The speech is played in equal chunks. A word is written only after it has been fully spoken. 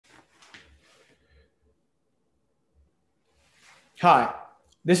Hi,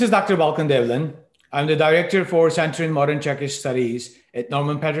 this is Dr. Balkan Devlen. I'm the Director for Center in Modern Turkish Studies at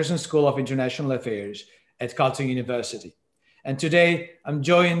Norman Paterson School of International Affairs at Carleton University. And today I'm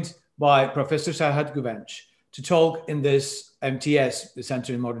joined by Professor Serhat Güvenç to talk in this MTS, the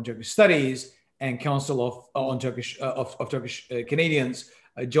Center in Modern Turkish Studies, and Council of Turkish Canadians,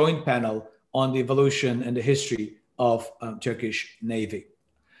 a joint panel on the evolution and the history of Turkish Navy.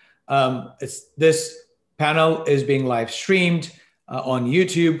 This panel is being live streamed on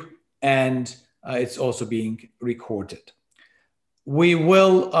YouTube, and it's also being recorded. We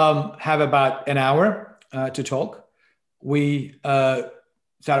will have about an hour to talk. Professor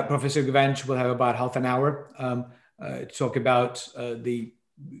Güvenç will have about half an hour to talk about the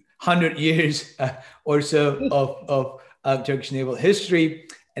 100 years or so of Turkish naval history,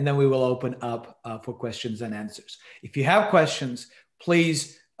 and then we will open up for questions and answers. If you have questions,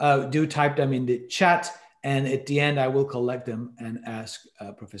 please do type them in the chat, and at the end I will collect them and ask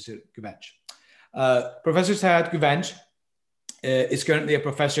Professor Güvenç. Professor Serhat Güvenç is currently a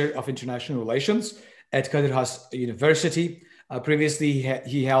professor of international relations at Kadir University. Previously,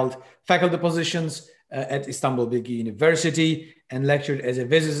 he held faculty positions at Istanbul Bilgi University and lectured as a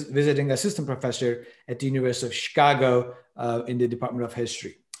visiting assistant professor at the University of Chicago in the Department of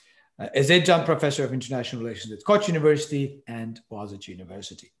History. As adjunct professor of international relations at Koç University and Boğaziçi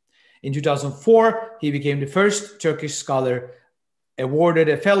University. In 2004, he became the first Turkish scholar awarded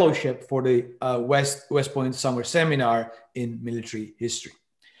a fellowship for the West Point Summer Seminar in Military History.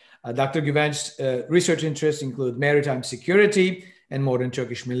 Dr. Güvenç's research interests include maritime security and modern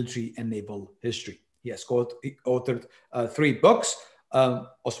Turkish military and naval history. He has authored 3 books,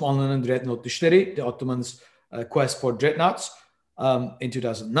 Osmanlı'nın Dreadnought Düşleri, the Ottomans' Quest for Dreadnoughts in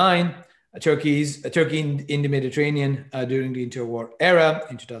 2009, Turkey in the Mediterranean during the interwar era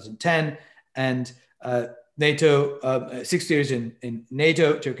in 2010, and NATO, 6 years in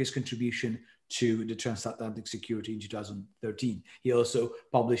NATO, Turkey's contribution to the transatlantic security in 2013. He also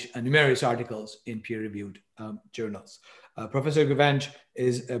published numerous articles in peer-reviewed journals. Professor Güvenç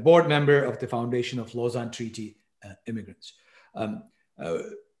is a board member of the Foundation of Lausanne Treaty Immigrants.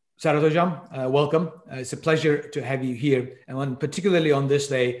 Serhat Hocam, welcome. It's a pleasure to have you here, and particularly on this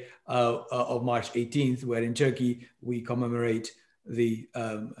day of March 18th, where in Turkey we commemorate the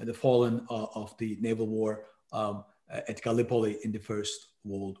fallen of the naval war at Gallipoli in the First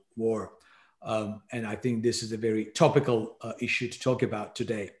World War. And I think this is a very topical issue to talk about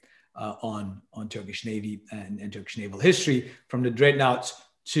today on Turkish Navy and Turkish naval history, from the Dreadnoughts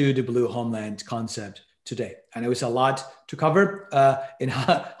to the Blue Homeland concept today. I know it's a lot to cover in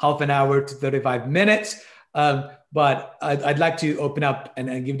half an hour to 35 minutes, but I'd like to open up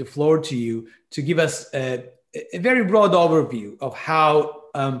and give the floor to you to give us a very broad overview of how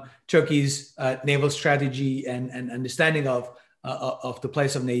Turkey's naval strategy and understanding of the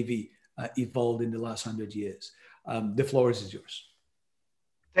place of Navy evolved in the last 100 years. The floor is yours.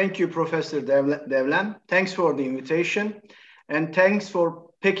 Thank you, Professor Devlen. Thanks for the invitation, and thanks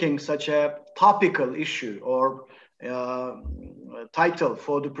for picking such a topical issue or title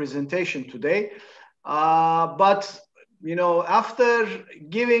for the presentation today. But you know, after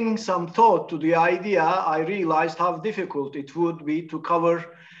giving some thought to the idea, I realized how difficult it would be to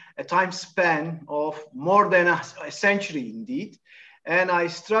cover a time span of more than a century indeed. And I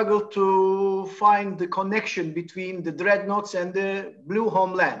struggled to find the connection between the Dreadnoughts and the Blue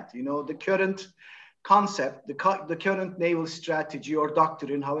Homeland, you know, the current concept, the current naval strategy or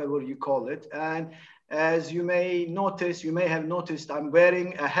doctrine, however you call it. And as you may have noticed, I'm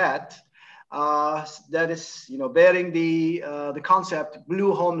wearing a hat that is, you know, bearing the concept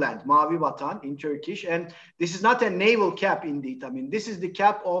Blue Homeland, Mavi Vatan in Turkish. And this is not a naval cap indeed. I mean, this is the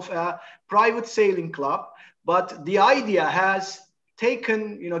cap of a private sailing club, but the idea has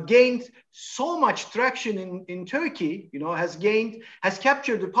gained so much traction in Turkey, you know, has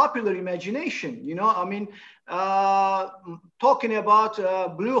captured the popular imagination, you know. I mean, talking about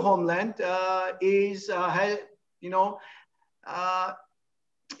Blue Homeland is a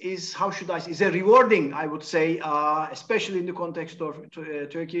rewarding, I would say, especially in the context of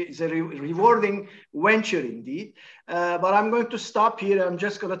Turkey, is a rewarding venture indeed. But I'm going to stop here. I'm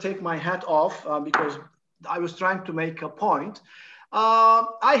just going to take my hat off because I was trying to make a point.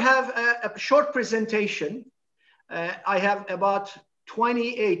 I have a short presentation. I have about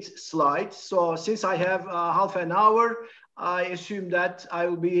 28 slides. So since I have half an hour, I assume that I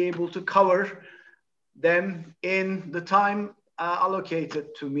will be able to cover them in the time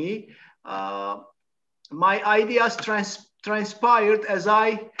allocated to me. My ideas transpired as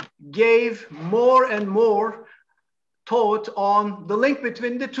I gave more and more thought on the link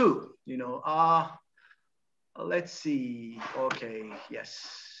between the two. You know, Let's see. Okay, yes.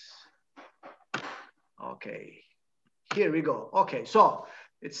 Okay, here we go. Okay, so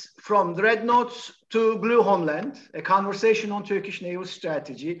it's from Dreadnoughts to Blue Homeland, a conversation on Turkish naval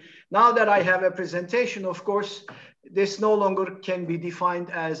strategy. Now that I have a presentation, of course, this no longer can be defined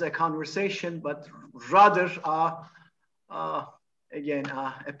as a conversation, but rather again,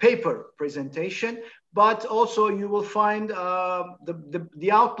 a paper presentation, but also you will find the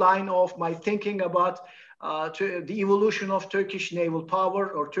outline of my thinking about the evolution of Turkish naval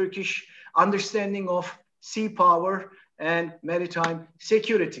power or Turkish understanding of sea power and maritime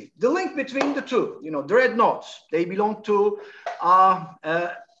security. The link between the two, you know, dreadnoughts, they belong to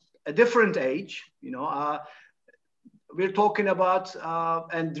a different age, you know, we're talking about,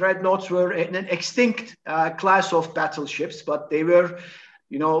 and dreadnoughts were an extinct class of battleships, but they were,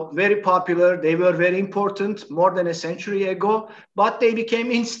 you know, very popular. They were very important more than a century ago, but they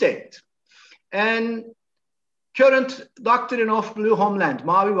became extinct. And current doctrine of Blue Homeland,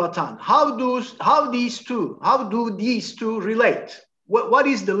 Mavi Vatan, how do these two relate? What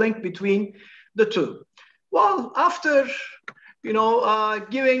is the link between the two? Well, after, you know,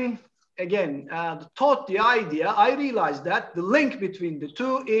 giving again, taught the idea, I realized that the link between the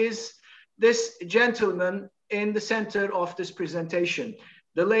two is this gentleman in the center of this presentation,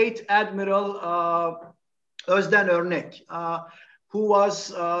 the late Admiral Özden Örnek, who was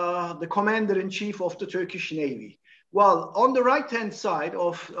the commander-in-chief of the Turkish Navy. Well, on the right-hand side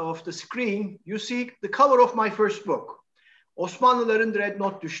of the screen, you see the cover of my first book, Osmanlıların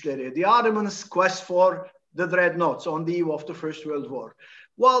Dreadnought Düşleri, the Ottomans' quest for the dreadnoughts on the eve of the First World War.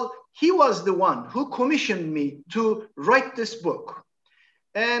 Well, he was the one who commissioned me to write this book.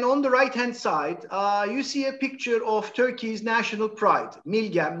 And on the right-hand side, you see a picture of Turkey's national pride,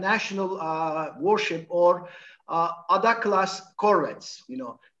 Milgem, national warship, or Ada-class corvettes, you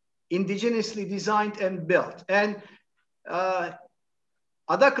know, indigenously designed and built. And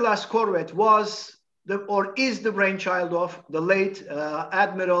Ada-class corvette was is the brainchild of the late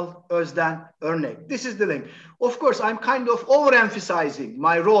Admiral Özden Örnek. This is the link. Of course, I'm kind of overemphasizing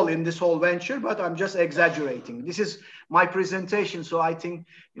my role in this whole venture, but I'm just exaggerating. This is my presentation, so I think,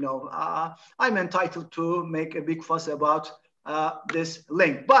 you know, I'm entitled to make a big fuss about this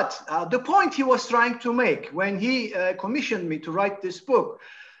link. But the point he was trying to make when he commissioned me to write this book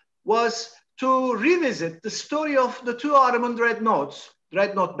was to revisit the story of the two Ottoman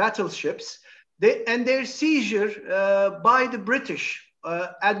dreadnought battleships, and their seizure by the British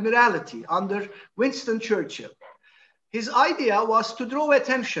Admiralty under Winston Churchill. His idea was to draw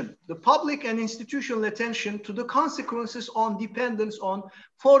attention, the public and institutional attention, to the consequences on dependence on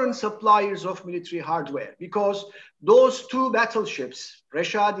foreign suppliers of military hardware, because those two battleships,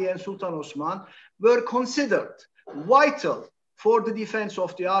 Reshadi and Sultan Osman, were considered vital for the defense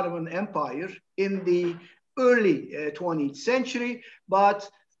of the Ottoman Empire in the early 20th century, but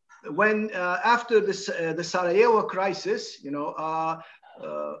when after this, the Sarajevo crisis, you know,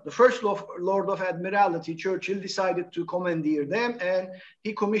 the first Lord of Admiralty, Churchill, decided to commandeer them, and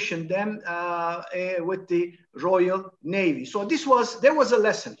he commissioned them with the Royal Navy. So there was a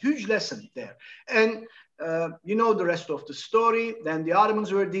lesson, huge lesson there. And you know the rest of the story. Then the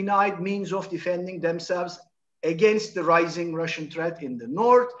Ottomans were denied means of defending themselves against the rising Russian threat in the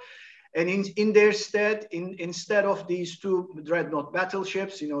north. And in their stead, instead of these two dreadnought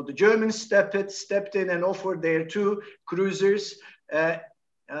battleships, you know, the Germans stepped in and offered their two cruisers, SMS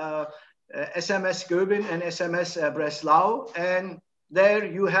Göbin and SMS Breslau. And there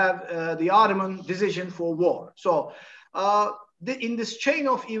you have the Ottoman decision for war. So in this chain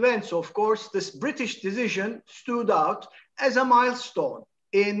of events, of course, this British decision stood out as a milestone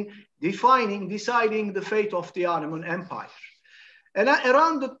in deciding the fate of the Ottoman Empire. And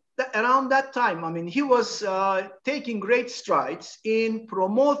around that time, I mean, he was taking great strides in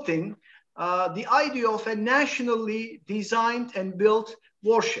promoting the idea of a nationally designed and built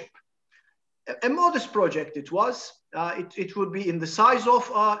warship. A modest project it was. It would be in the size of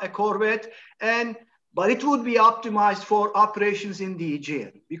a corvette, but it would be optimized for operations in the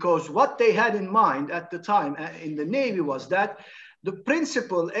Aegean, because what they had in mind at the time in the Navy was that the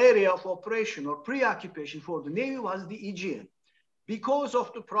principal area of operation or preoccupation for the Navy was the Aegean, because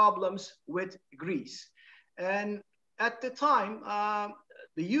of the problems with Greece. And at the time,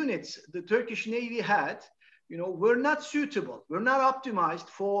 the units the Turkish Navy had, you know, were not suitable, were not optimized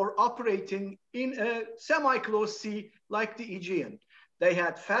for operating in a semi-closed sea like the Aegean. They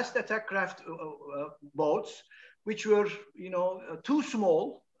had fast attack craft boats, which were, you know, too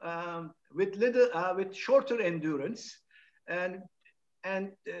small, with shorter endurance, and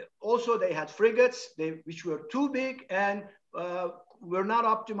also they had frigates, which were too big and were not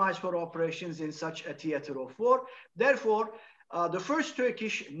optimized for operations in such a theater of war. Therefore, the first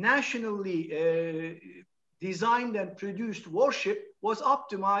Turkish nationally designed and produced warship was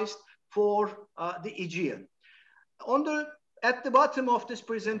optimized for the Aegean. At the bottom of this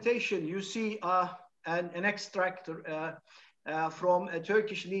presentation, you see an extract from a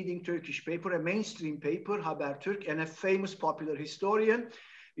leading Turkish paper, a mainstream paper, Habertürk, and a famous popular historian.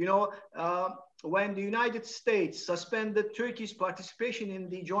 You know, when the United States suspended Turkey's participation in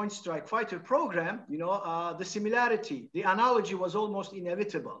the Joint Strike Fighter program, you know, the similarity, the analogy was almost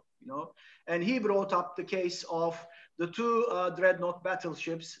inevitable, you know, and he brought up the case of the two Dreadnought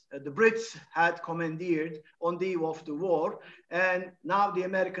battleships the Brits had commandeered on the eve of the war. And now the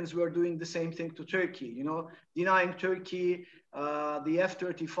Americans were doing the same thing to Turkey, you know, denying Turkey the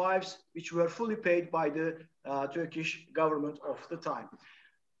F-35s, which were fully paid by the Turkish government of the time.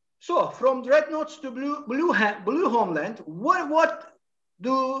 So from Dreadnoughts to Blue Homeland, what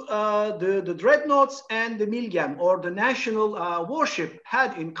do the Dreadnoughts and the Milgem, or the national warship,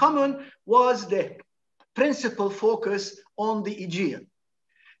 had in common was the principal focus on the Aegean.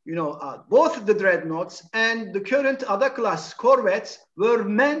 You know, both the Dreadnoughts and the current Ada-class corvettes were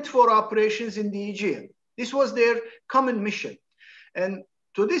meant for operations in the Aegean. This was their common mission. And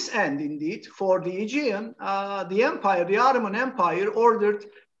to this end, indeed, for the Aegean, the Ottoman Empire ordered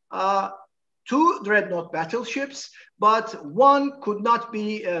two Dreadnought battleships, but one could not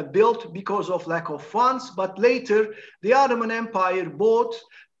be built because of lack of funds. But later, the Ottoman Empire bought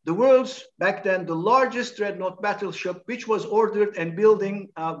the world's, back then, the largest Dreadnought battleship, which was ordered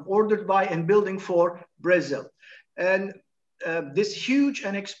by and building for Brazil. And this huge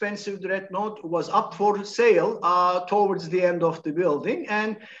and expensive Dreadnought was up for sale towards the end of the building.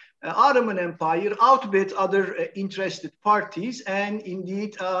 And Ottoman Empire outbid other interested parties and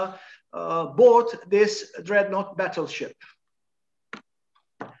indeed bought this Dreadnought battleship.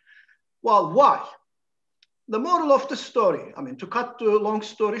 Well, why? The moral of the story, I mean, to cut the long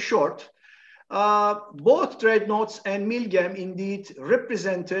story short, both Dreadnoughts and Milgem indeed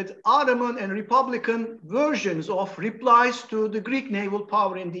represented Ottoman and Republican versions of replies to the Greek naval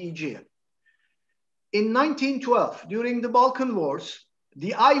power in the Aegean. In 1912, during the Balkan Wars,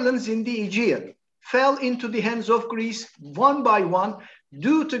 the islands in the Aegean fell into the hands of Greece one by one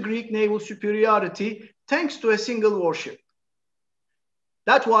due to Greek naval superiority, thanks to a single warship.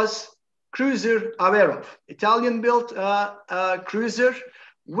 That was cruiser Averov, Italian-built cruiser,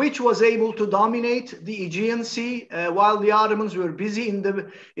 which was able to dominate the Aegean Sea while the Ottomans were busy in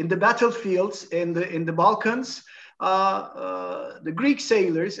the battlefields in the Balkans. The Greek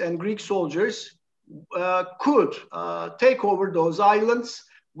sailors and Greek soldiers could take over those islands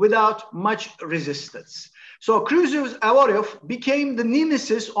without much resistance. So cruiser Averov became the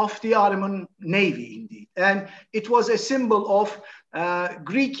nemesis of the Ottoman Navy, indeed, and it was a symbol of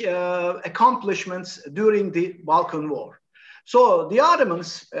Greek accomplishments during the Balkan War. So the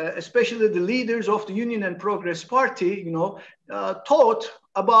Ottomans, especially the leaders of the Union and Progress Party, you know, thought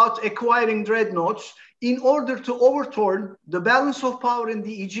about acquiring dreadnoughts in order to overturn the balance of power in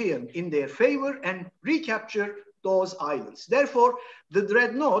the Aegean in their favor and recapture those islands. Therefore, the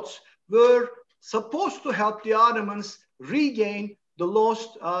dreadnoughts were supposed to help the Ottomans regain the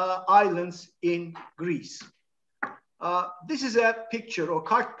lost islands in Greece. This is a picture or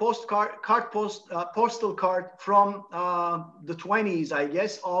postal card from the 20s, I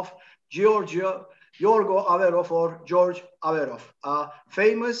guess, of Giorgio Averov or George Averov,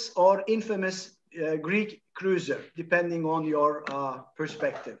 famous or infamous Greek cruiser, depending on your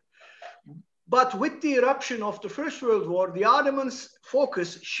perspective. But with the eruption of the First World War, the Ottomans'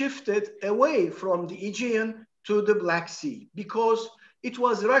 focus shifted away from the Aegean to the Black Sea, because it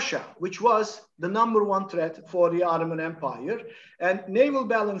was Russia, which was the #1 threat for the Ottoman Empire, and naval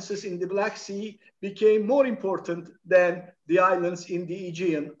balances in the Black Sea became more important than the islands in the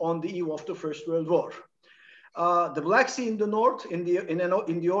Aegean on the eve of the First World War. The Black Sea in the north, in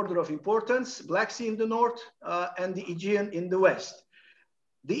the order of importance, Black Sea in the north, and the Aegean in the west.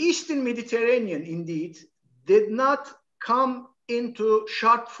 The Eastern Mediterranean, indeed, did not come into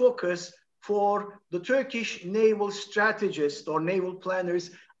sharp focus for the Turkish naval strategists or naval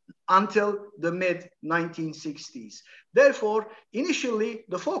planners until the mid-1960s. Therefore, initially,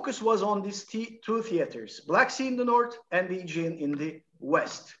 the focus was on these two theaters, Black Sea in the north and the Aegean in the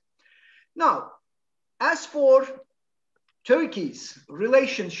west. Now, as for Turkey's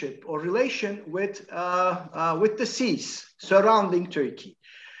relationship or relation with the seas surrounding Turkey,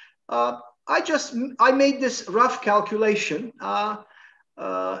 I made this rough calculation,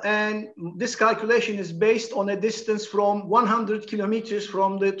 and this calculation is based on a distance from 100 kilometers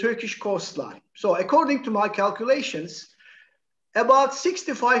from the Turkish coastline. So according to my calculations, About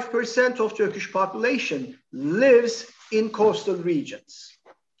 65% of Turkish population lives in coastal regions.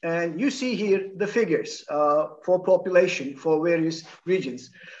 And you see here the figures for population for various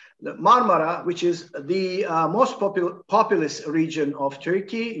regions. The Marmara, which is the most populous region of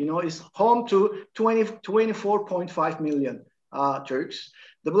Turkey, is home to 24.5 million Turks.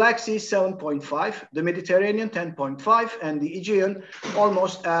 The Black Sea, 7.5, the Mediterranean, 10.5, and the Aegean,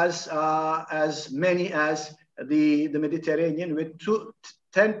 almost as many as the Mediterranean, with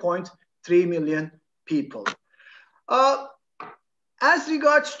 10.3 million people. As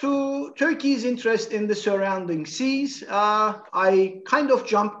regards to Turkey's interest in the surrounding seas, I kind of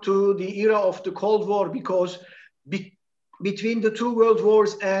jumped to the era of the Cold War because between the two world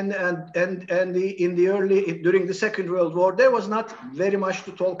wars and during the Second World War, there was not very much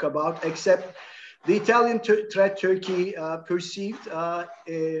to talk about except the Italian threat Turkey perceived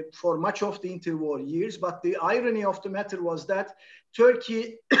for much of the interwar years. But the irony of the matter was that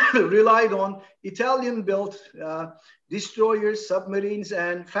Turkey relied on Italian-built destroyers, submarines,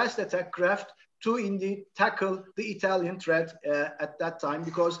 and fast attack craft to indeed tackle the Italian threat at that time,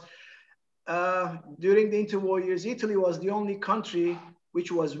 because during the interwar years, Italy was the only country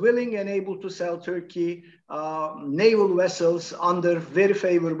which was willing and able to sell Turkey naval vessels under very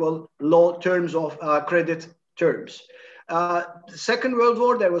favorable low terms of credit terms. Second World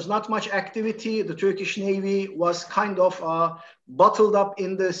War, there was not much activity. The Turkish Navy was kind of bottled up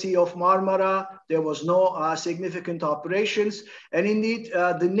in the Sea of Marmara. There was no significant operations. And indeed,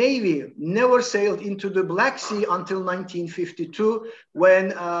 the Navy never sailed into the Black Sea until 1952,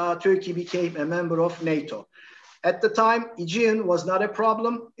 when Turkey became a member of NATO. At the time, Aegean was not a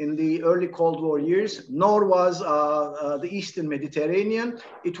problem in the early Cold War years, nor was the Eastern Mediterranean.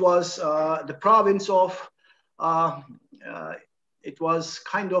 It was the province of, it was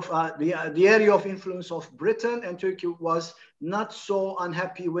kind of the area of influence of Britain, and Turkey was not so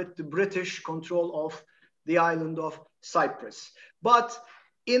unhappy with the British control of the island of Cyprus. But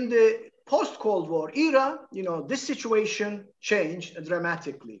in the post-Cold War era, this situation changed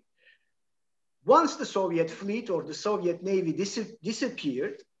dramatically. Once the Soviet fleet or the Soviet Navy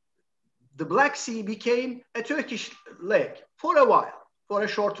disappeared, the Black Sea became a Turkish leg for a while, for a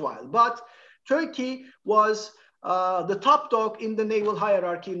short while. But Turkey was the top dog in the naval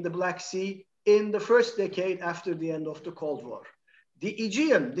hierarchy in the Black Sea in the first decade after the end of the Cold War. The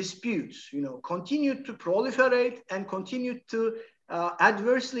Aegean disputes, continued to proliferate and continued to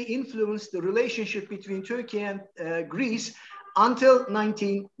adversely influence the relationship between Turkey and Greece until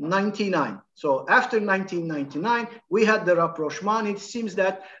 1999. So after 1999, we had the rapprochement. It seems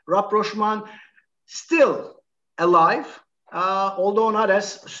that rapprochement still alive, although not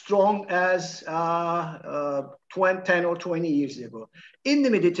as strong as 10 or 20 years ago. In the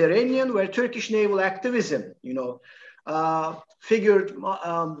Mediterranean, where Turkish naval activism, figured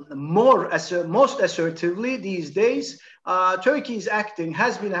most assertively these days, Turkey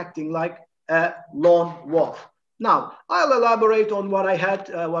has been acting like a lone wolf. Now, I'll elaborate on what I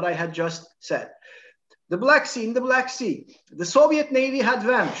had just said. In the Black Sea, the Soviet Navy had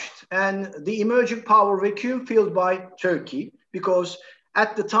vanished, and the emerging power vacuum filled by Turkey, because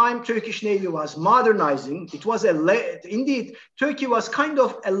at the time Turkish Navy was modernizing. It was indeed, Turkey was kind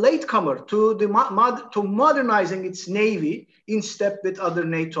of a latecomer to modernizing its navy in step with other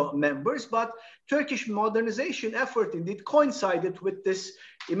NATO members, but Turkish modernization effort indeed coincided with this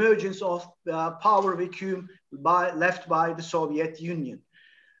emergence of power vacuum left by the Soviet Union.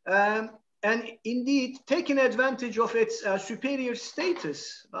 And indeed, taking advantage of its superior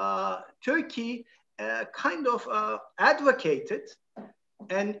status, Turkey kind of advocated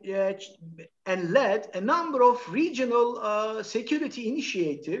and led a number of regional security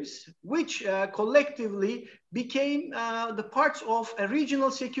initiatives, which collectively became the parts of a regional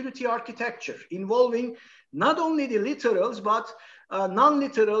security architecture involving not only the littorals, but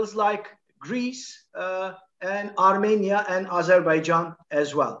non-littorals like Greece and Armenia and Azerbaijan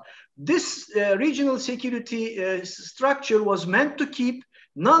as well. This regional security structure was meant to keep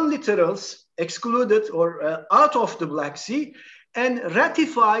non-littorals excluded or out of the Black Sea, and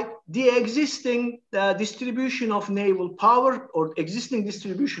ratify the existing distribution of naval power or existing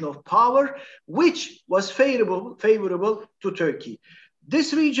distribution of power, which was favorable to Turkey.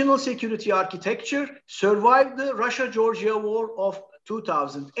 This regional security architecture survived the Russia-Georgia War of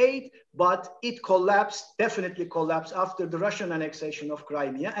 2008, but it definitely collapsed after the Russian annexation of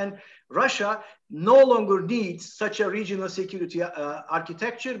Crimea. And Russia no longer needs such a regional security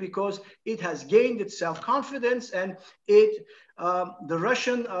architecture, because it has gained its self-confidence, and the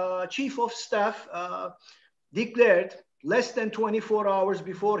Russian chief of staff declared less than 24 hours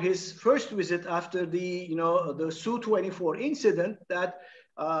before his first visit after the, the Su-24 incident, that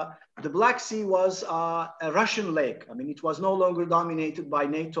the Black Sea was a Russian lake. I mean, it was no longer dominated by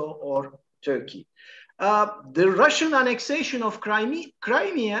NATO or Turkey. The Russian annexation of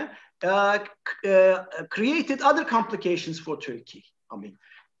Crimea created other complications for Turkey. I mean,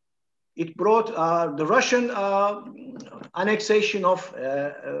 it brought the Russian annexation of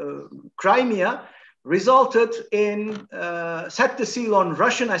Crimea resulted in set the seal on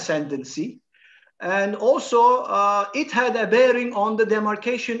Russian ascendancy. And also it had a bearing on the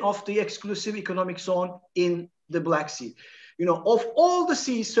demarcation of the exclusive economic zone in the Black Sea. Of all the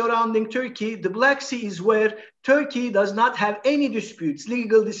seas surrounding Turkey, the Black Sea is where Turkey does not have any disputes,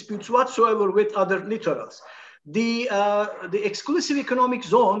 legal disputes whatsoever with other littorals. The exclusive economic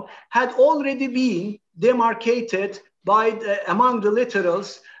zone had already been demarcated by among the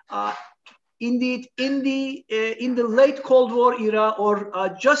littorals. Indeed, in the late Cold War era, or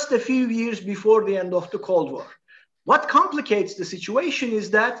just a few years before the end of the Cold War. What complicates the situation is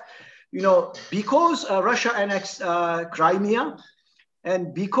that, because Russia annexed Crimea,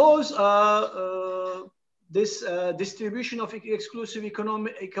 and because this distribution of exclusive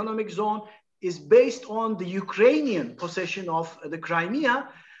economic zone is based on the Ukrainian possession of the Crimea,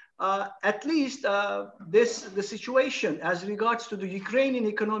 at least the situation as regards to the Ukrainian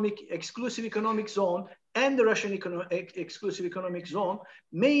exclusive economic zone and the Russian exclusive economic zone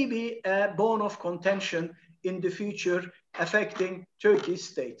may be a bone of contention in the future affecting Turkey's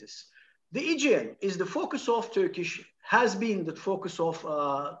status. The Aegean is the focus of has been the focus of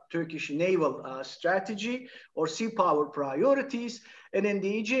Turkish naval strategy or sea power priorities. And in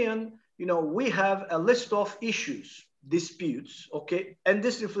the Aegean, we have a list of issues, disputes, okay? And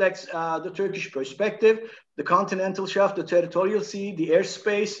this reflects the Turkish perspective: the continental shelf, the territorial sea, the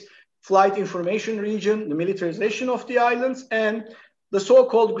airspace, flight information region, the militarization of the islands, and the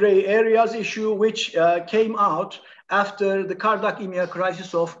so-called gray areas issue, which came out after the Kardak-Imya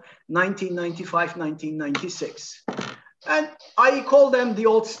crisis of 1995-1996. And I call them the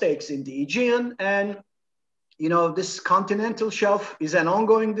old stakes in the Aegean. And, this continental shelf is an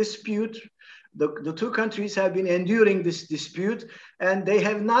ongoing dispute. The two countries have been enduring this dispute, and they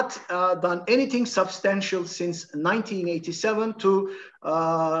have not done anything substantial since 1987 to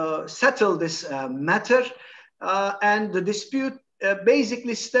settle this matter. And the dispute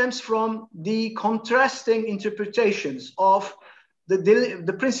basically stems from the contrasting interpretations of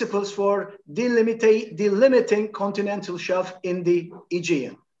the principles for delimiting continental shelf in the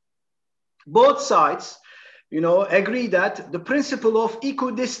Aegean. Both sides, agree that the principle of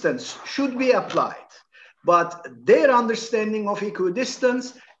equidistance should be applied, but their understanding of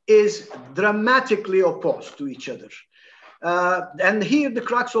equidistance is dramatically opposed to each other. And here the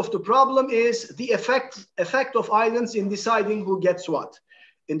crux of the problem is the effect of islands in deciding who gets what.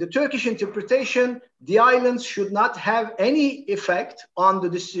 In the Turkish interpretation, the islands should not have any effect on the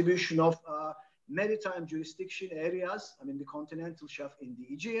distribution of maritime jurisdiction areas, the continental shelf in the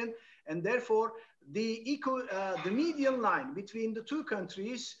Aegean, and therefore the median line between the two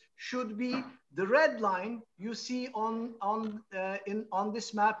countries should be the red line you see on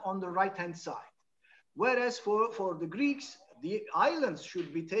this map on the right-hand side. Whereas for the Greeks, the islands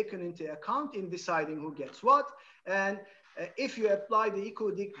should be taken into account in deciding who gets what. And if you apply the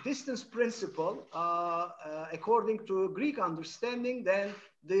equidistance principle according to Greek understanding, then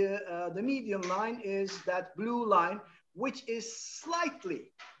the median line is that blue line, which is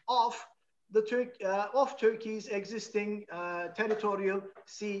slightly off of Turkey's existing territorial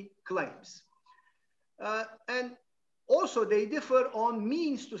sea claims. And also, they differ on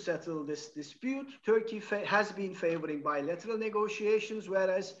means to settle this dispute. Turkey has been favoring bilateral negotiations,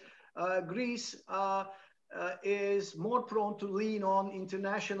 whereas Greece is more prone to lean on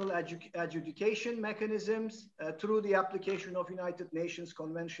international adjudication mechanisms through the application of United Nations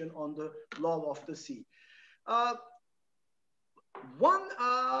Convention on the Law of the Sea.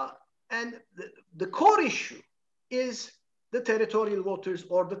 And the core issue is the territorial waters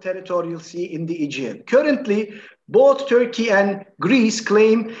or the territorial sea in the Aegean. Currently, both Turkey and Greece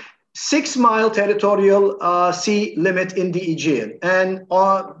claim 6-mile territorial sea limit in the Aegean. And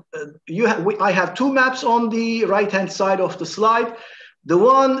I have two maps on the right-hand side of the slide. The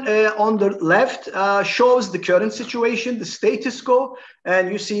one on the left shows the current situation, the status quo, and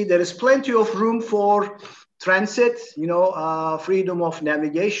you see there is plenty of room for transit, freedom of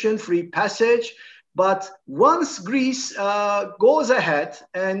navigation, free passage. But once Greece goes ahead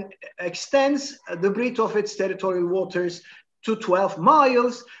and extends the breadth of its territorial waters to 12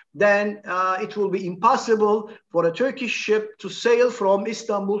 miles, then it will be impossible for a Turkish ship to sail from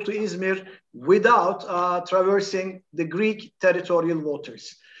Istanbul to Izmir without traversing the Greek territorial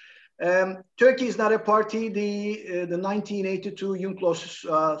waters. Turkey is not a party. The 1982 UNCLOS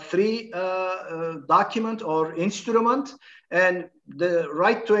III document or instrument, and the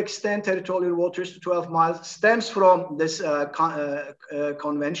right to extend territorial waters to 12 miles stems from this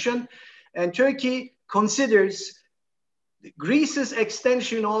convention. And Turkey considers Greece's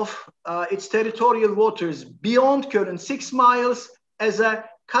extension of its territorial waters beyond current 6 miles as a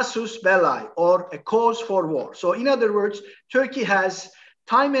casus belli, or a cause for war. So in other words, Turkey has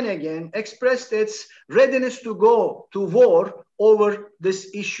time and again expressed its readiness to go to war over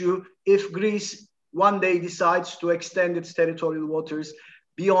this issue if Greece one day decides to extend its territorial waters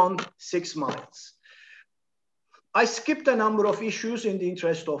beyond 6 miles. I skipped a number of issues in the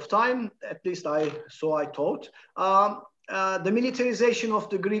interest of time, at least I thought. The militarization of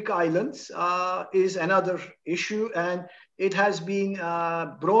the Greek islands is another issue, and it has been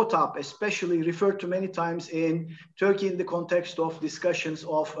brought up, especially referred to many times in Turkey in the context of discussions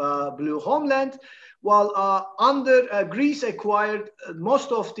of Blue Homeland. While Greece acquired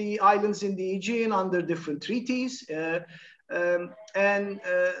most of the islands in the Aegean under different treaties, and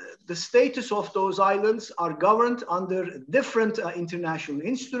the status of those islands are governed under different international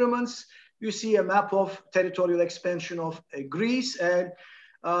instruments. You see a map of territorial expansion of Greece, and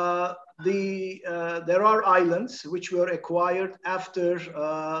there are islands which were acquired after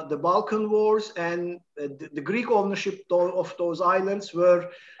the Balkan Wars, and the Greek ownership of those islands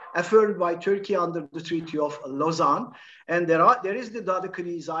were affirmed by Turkey under the Treaty of Lausanne. And there is the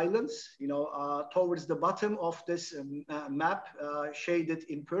Dodecanese Islands, towards the bottom of this map, shaded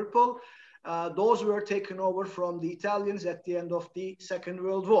in purple. Those were taken over from the Italians at the end of the Second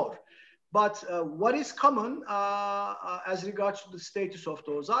World War. But what is common as regards to the status of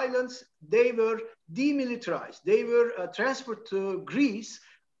those islands, they were demilitarized. They were transferred to Greece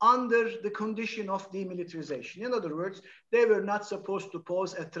under the condition of demilitarization. In other words, they were not supposed to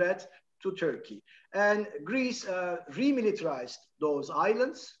pose a threat to Turkey. And Greece remilitarized those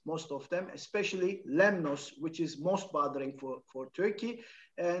islands, most of them, especially Lemnos, which is most bothering for Turkey,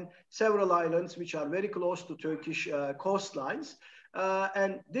 and several islands which are very close to Turkish coastlines.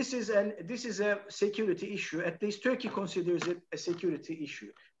 And this is a security issue. At least Turkey considers it a security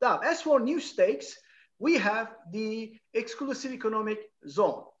issue. Now, as for new stakes, we have the exclusive economic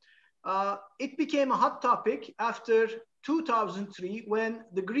zone. It became a hot topic after 2003 when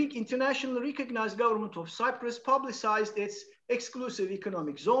the Greek internationally recognized government of Cyprus publicized its exclusive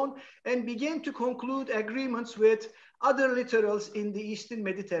economic zone and began to conclude agreements with other littorals in the Eastern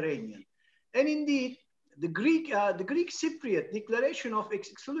Mediterranean. And indeed, the Greek Cypriot declaration of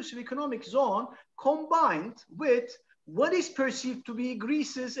exclusive economic zone combined with what is perceived to be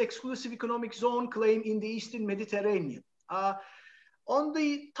Greece's exclusive economic zone claim in the Eastern Mediterranean. On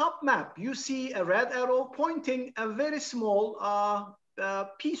the top map, you see a red arrow pointing a very small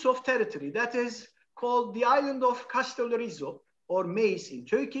piece of territory that is called the island of Castellorizo, or Meis in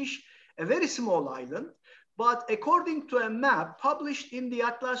Turkish, a very small island. But according to a map published in the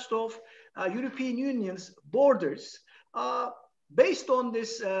Atlas of European Union's borders, based on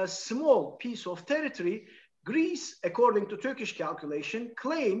this small piece of territory, Greece, according to Turkish calculation,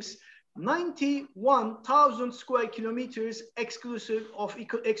 claims 91,000 square kilometers exclusive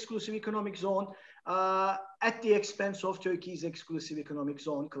economic zone at the expense of Turkey's exclusive economic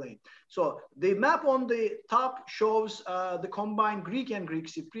zone claim. So the map on the top shows the combined Greek and Greek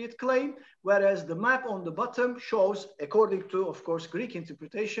Cypriot claim, whereas the map on the bottom shows, according to, of course, Greek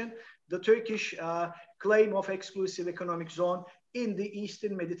interpretation, the Turkish claim of exclusive economic zone in the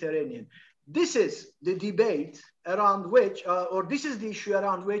Eastern Mediterranean. This is the debate around which, or this is the issue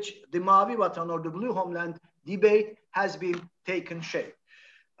around which the Mavi Vatan or the Blue Homeland debate has been taken shape.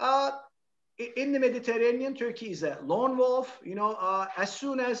 In the Mediterranean, Turkey is a lone wolf. As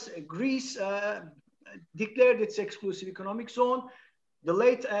soon as Greece declared its exclusive economic zone, the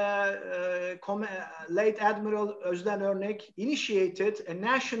late Admiral Özden Örnek initiated a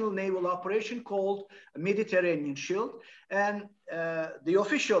national naval operation called Mediterranean Shield. And the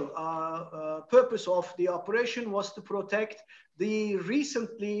official purpose of the operation was to protect the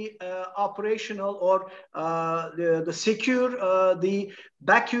recently operational or the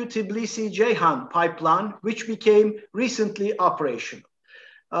Baku-Tbilisi-Ceyhan pipeline, which became recently operational.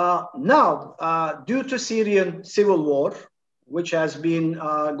 Now, due to Syrian civil war, which has been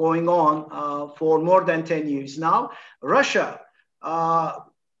going on for more than 10 years now, Russia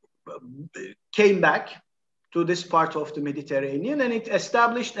came back to this part of the Mediterranean, and it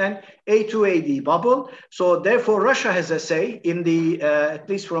established an A2AD bubble. So therefore, Russia has a say in the, at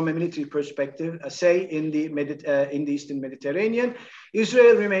least from a military perspective, a say in the Eastern Mediterranean.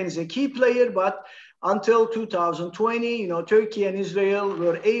 Israel remains a key player, but until 2020, Turkey and Israel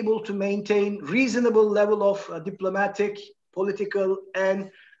were able to maintain reasonable level of diplomatic, political,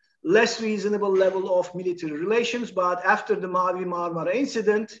 and less reasonable level of military relations. But after the Mavi Marmara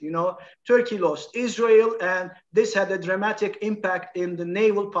incident, Turkey lost Israel, and this had a dramatic impact in the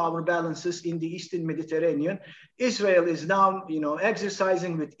naval power balances in the Eastern Mediterranean. Israel is now,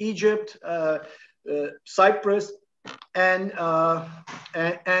 exercising with Egypt, Cyprus, and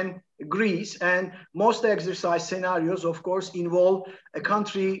Greece, and most exercise scenarios, of course, involve a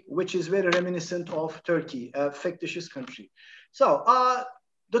country which is very reminiscent of Turkey, a fictitious country. So,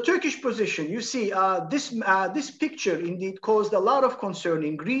 the Turkish position, you see, this picture indeed caused a lot of concern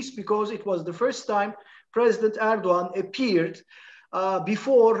in Greece because it was the first time President Erdogan appeared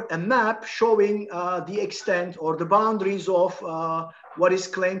before a map showing the extent or the boundaries of what is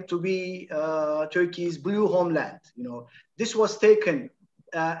claimed to be Turkey's Blue Homeland. This was taken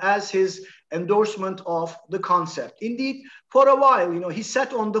as his endorsement of the concept. Indeed, for a while, he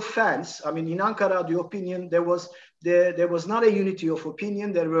sat on the fence. I mean, in Ankara, the opinion, there was not a unity of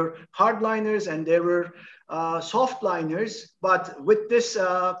opinion. There were hardliners and there were softliners. But with this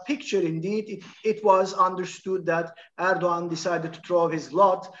picture, indeed, it was understood that Erdogan decided to throw his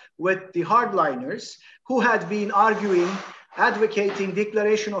lot with the hardliners who had been advocating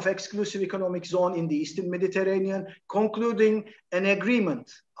declaration of exclusive economic zone in the Eastern Mediterranean, concluding an agreement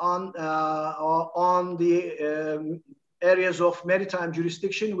on the areas of maritime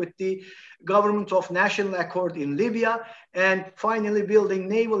jurisdiction with the government of national accord in Libya, and finally building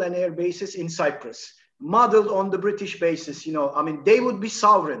naval and air bases in Cyprus, modeled on the British basis. They would be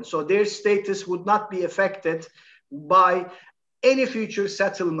sovereign, so their status would not be affected by any future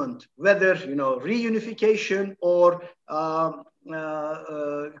settlement, whether reunification or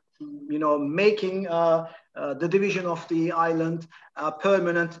making the division of the island a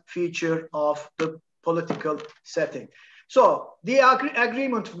permanent feature of the political setting. So the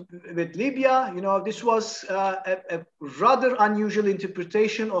agreement with Libya, this was a rather unusual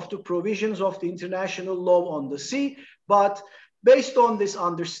interpretation of the provisions of the international law on the sea, but based on this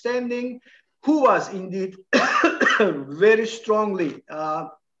understanding, who was indeed very strongly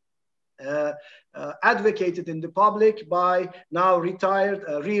advocated in the public by now retired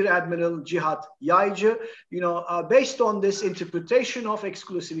Rear Admiral Cihat Yaycı. Based on this interpretation of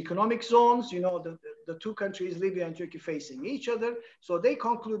exclusive economic zones, the two countries, Libya and Turkey, facing each other. So they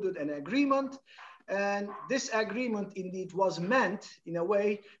concluded an agreement. And this agreement indeed was meant in a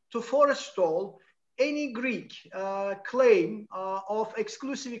way to forestall any Greek claim of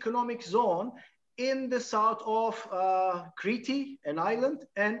exclusive economic zone in the south of Crete, an island,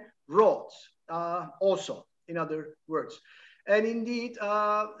 and Rhodes also, in other words. And indeed,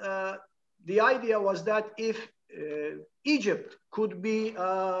 the idea was that if Egypt could be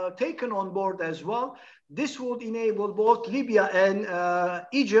taken on board as well, this would enable both Libya and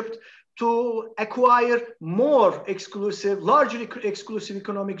Egypt to acquire more largely exclusive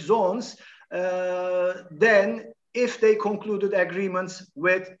economic zones than if they concluded agreements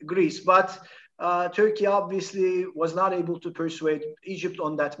with Greece. But Turkey obviously was not able to persuade Egypt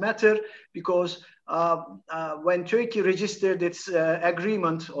on that matter, because when Turkey registered its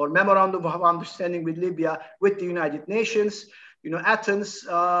agreement or memorandum of understanding with Libya with the United Nations, Athens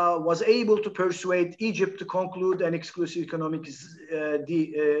was able to persuade Egypt to conclude an exclusive economic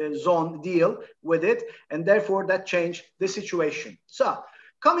zone deal with it, and therefore that changed the situation. So,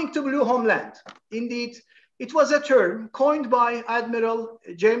 coming to Blue Homeland, indeed, it was a term coined by Admiral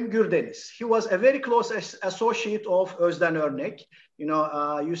Cem Gürdeniz. He was a very close associate of Özden Örnek.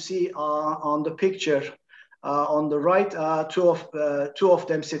 You see on the picture on the right, two of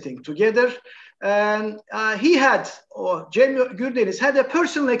them sitting together. And Cem Gürdeniz had a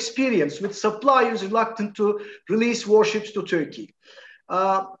personal experience with suppliers reluctant to release warships to Turkey.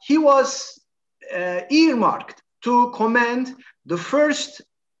 He was earmarked to command the first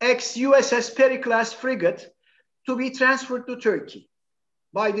ex-USS Perry-class frigate to be transferred to Turkey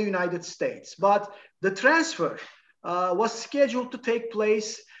by the United States. But the transfer was scheduled to take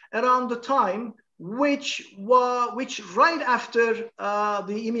place around the time which right after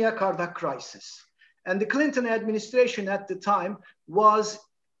the EMEA-Kardak crisis. And the Clinton administration at the time was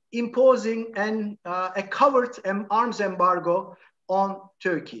imposing a covert arms embargo on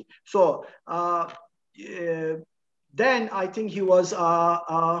Turkey. So then I think he was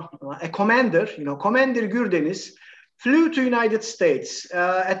a commander, Commander Gürdeniz flew to United States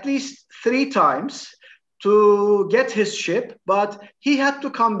at least 3 times to get his ship, but he had to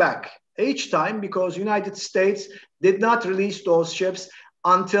come back each time because United States did not release those ships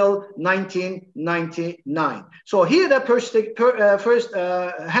until 1999. So he had a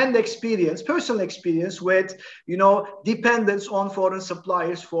first-hand experience, personal experience with, dependence on foreign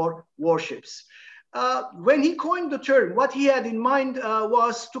suppliers for warships. When he coined the term, what he had in mind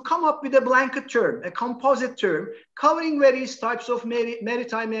was to come up with a blanket term, a composite term, covering various types of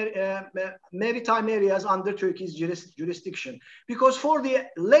maritime areas under Turkey's jurisdiction. Because for the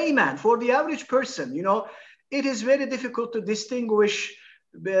layman, for the average person, it is very difficult to distinguish,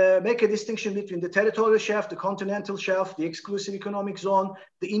 make a distinction between the territorial shelf, the continental shelf, the exclusive economic zone,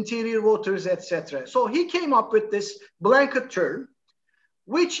 the interior waters, etc. So he came up with this blanket term,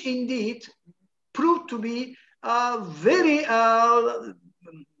 which indeed proved to be very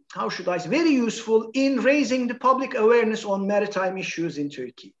useful in raising the public awareness on maritime issues in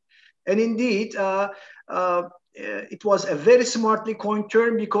Turkey. And indeed, it was a very smartly coined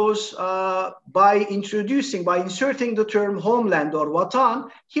term because by inserting the term homeland or watan,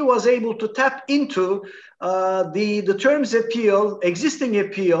 he was able to tap into the term's existing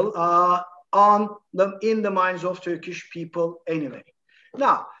appeal in the minds of Turkish people anyway.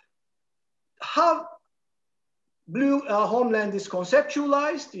 Now, how Blue Homeland is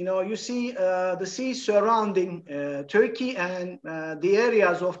conceptualized, you see the seas surrounding Turkey and the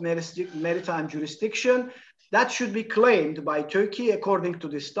areas of maritime jurisdiction that should be claimed by Turkey according to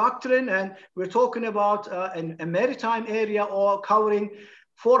this doctrine. And we're talking about a maritime area covering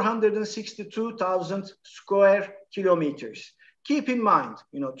 462,000 square kilometers. Keep in mind,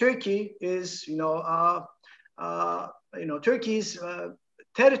 Turkey is, Turkey's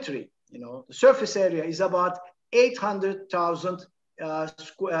territory. The surface area is about 800,000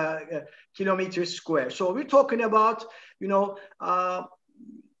 kilometers square. So we're talking about,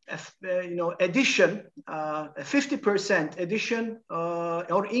 addition, a 50% addition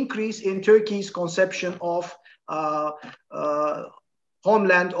or increase in Turkey's conception of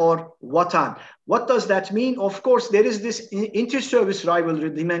homeland or watan. What does that mean? Of course, there is this inter-service rivalry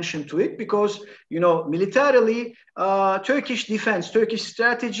dimension to it because, militarily, Turkish defense, Turkish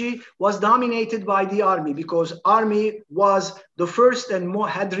strategy was dominated by the army because army was the first and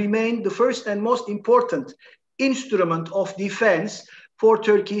had remained the first and most important instrument of defense for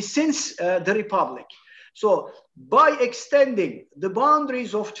Turkey since the Republic. So by extending the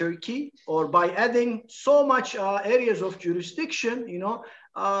boundaries of Turkey or by adding so much areas of jurisdiction,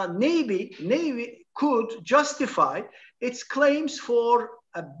 Navy could justify its claims for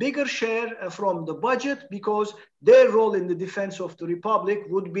a bigger share from the budget because their role in the defense of the Republic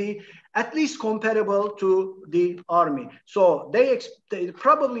would be at least comparable to the army. So they're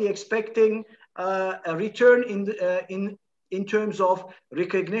probably expecting a return in terms of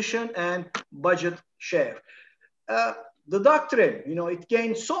recognition and budget share. The doctrine, it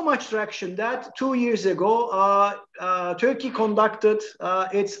gained so much traction that 2 years ago, Turkey conducted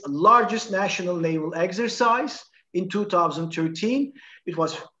its largest national naval exercise in 2013. It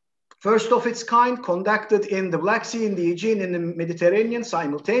was first of its kind, conducted in the Black Sea, in the Aegean, in the Mediterranean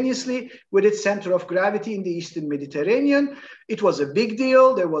simultaneously with its center of gravity in the Eastern Mediterranean. It was a big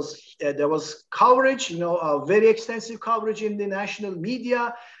deal. There was coverage, very extensive coverage in the national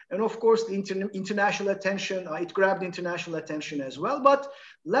media. And of course, the international attention, it grabbed international attention as well. But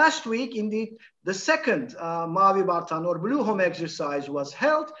last week, indeed, the second Mavi Bartan or Blue Home exercise was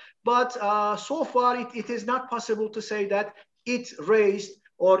held. But so far, it is not possible to say that it raised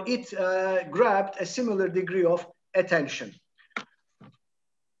or it grabbed a similar degree of attention.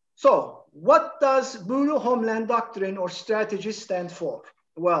 So what does Blue Homeland doctrine or strategy stand for?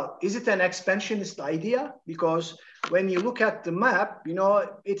 Well, is it an expansionist idea? Because when you look at the map,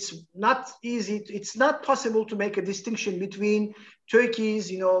 it's not easy. It's not possible to make a distinction between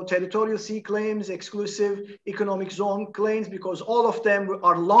Turkey's, territorial sea claims, exclusive economic zone claims, because all of them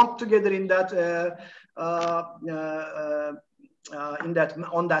are lumped together in that on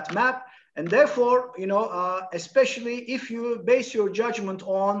that map. And therefore, especially if you base your judgment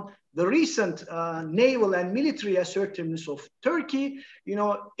on the recent naval and military assertiveness of Turkey,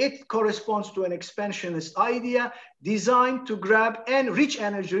 it corresponds to an expansionist idea designed to grab rich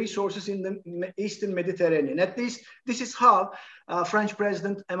energy resources in the Eastern Mediterranean. At least this is how French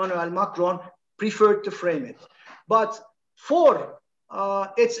President Emmanuel Macron preferred to frame it. But for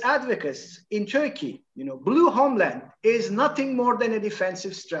its advocates in Turkey, Blue Homeland is nothing more than a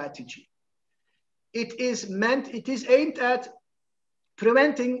defensive strategy. It is aimed at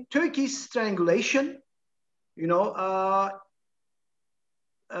preventing Turkey's strangulation,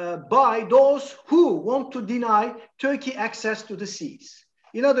 by those who want to deny Turkey access to the seas.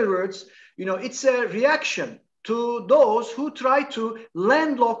 In other words, it's a reaction to those who try to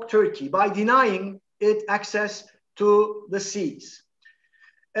landlock Turkey by denying it access to the seas.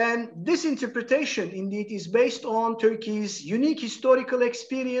 And this interpretation indeed is based on Turkey's unique historical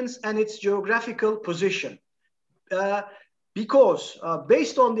experience and its geographical position. Because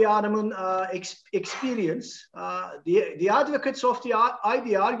based on the Ottoman experience, the advocates of the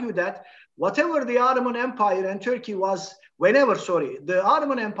idea argue that whatever the Ottoman Empire and Turkey was, the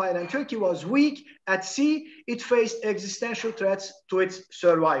Ottoman Empire and Turkey was weak at sea, it faced existential threats to its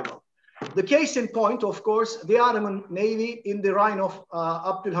survival. The case in point, of course, the Ottoman Navy in the reign of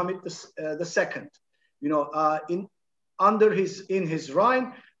Abdülhamid II. In his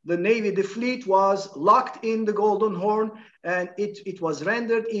reign, the Navy, the fleet was locked in the Golden Horn, and it was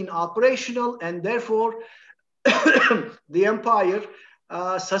rendered inoperational, and therefore the empire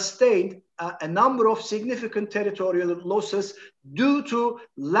sustained a number of significant territorial losses due to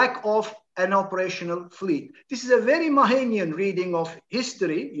lack of an operational fleet. This is a very Mahanian reading of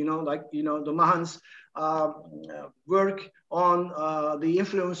history, the Mahan's work on the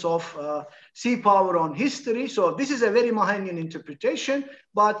influence of sea power on history. So this is a very Mahanian interpretation,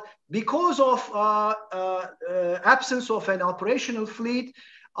 but because of absence of an operational fleet,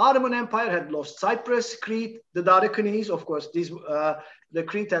 Ottoman Empire had lost Cyprus, Crete, the Dardanelles, of course, the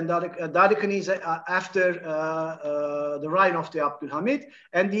Crete and Dardanelles after the reign of the Abdülhamid,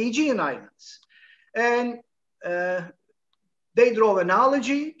 and the Aegean Islands. And they draw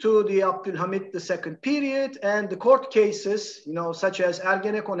analogy to the Abdülhamid II period and the court cases, such as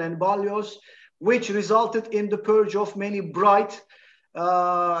Ergenekon and Balyoz, which resulted in the purge of many bright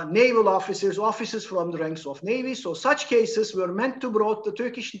naval officers from the ranks of Navy. So such cases were meant to bring the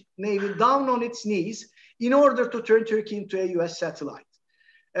Turkish Navy down on its knees in order to turn Turkey into a US satellite.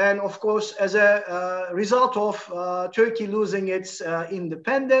 And of course, as a result of Turkey losing its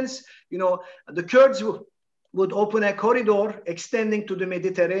independence, the Kurds would open a corridor extending to the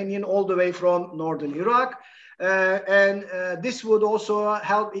Mediterranean all the way from northern Iraq. And this would also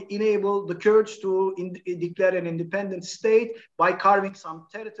help enable the Kurds to declare an independent state by carving some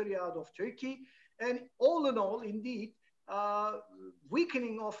territory out of Turkey. And all in all, indeed,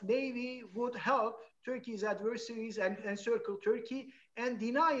 weakening of Navy would help Turkey's adversaries and encircle Turkey and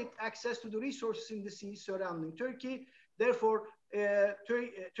deny it access to the resources in the seas surrounding Turkey. Therefore,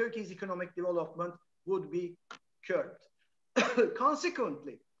 Turkey's economic development would be curbed.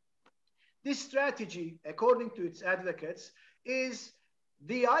 Consequently, this strategy, according to its advocates, is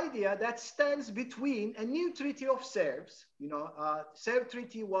the idea that stands between a new Treaty of Sèvres. Sèvres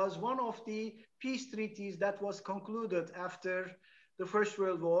Treaty was one of the peace treaties that was concluded after the First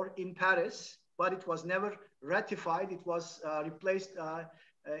World War in Paris, but it was never ratified. It was replaced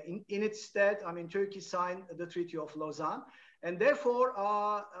in its stead. Turkey signed the Treaty of Lausanne. And therefore,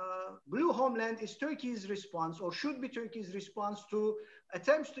 Blue Homeland is Turkey's response, or should be Turkey's response to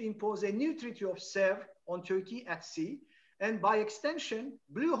attempts to impose a new Treaty of Sèvres on Turkey at sea. And by extension,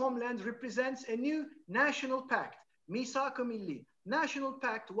 Blue Homeland represents a new national pact. Misak-ı Milli. National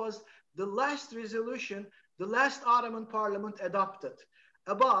Pact was the last resolution the last Ottoman parliament adopted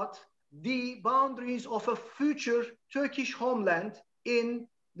about the boundaries of a future Turkish homeland in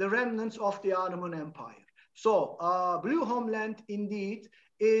the remnants of the Ottoman Empire. So Blue Homeland indeed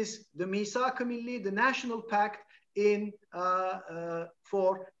is the Misak-ı Milli, the national pact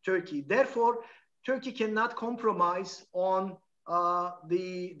for Turkey. Therefore, Turkey cannot compromise on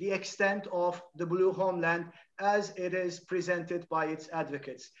the extent of the Blue Homeland as it is presented by its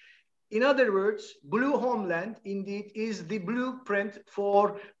advocates. In other words, Blue Homeland indeed is the blueprint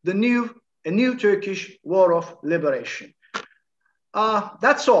for a new Turkish war of liberation.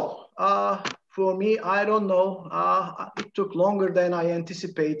 That's all. For me, I don't know. It took longer than I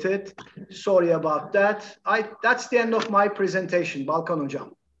anticipated. Sorry about that. That's the end of my presentation. Balkan Hocam.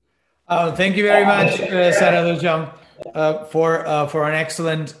 Thank you very much, Serhat Hocam, for an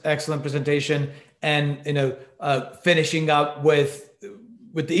excellent presentation, and finishing up with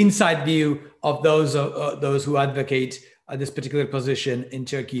the inside view of those who advocate this particular position in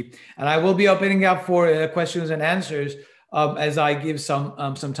Turkey. And I will be opening up for questions and answers as I give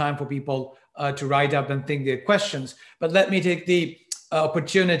some time for people to write up and think their questions. But let me take the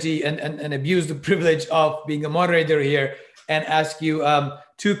opportunity and abuse the privilege of being a moderator here and ask you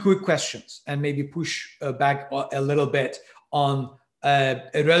two quick questions, and maybe push back a little bit on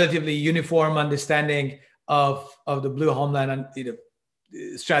a relatively uniform understanding of the Blue Homeland and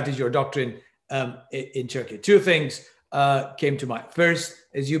strategy or doctrine in Turkey. Two things came to mind. First,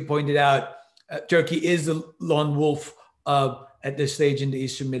 as you pointed out, Turkey is the lone wolf at this stage in the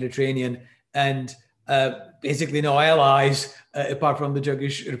Eastern Mediterranean, and basically no allies apart from the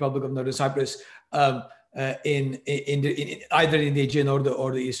Turkish Republic of Northern Cyprus in either in the Aegean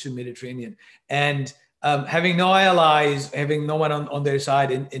or the Eastern Mediterranean. And having no allies, having no one on their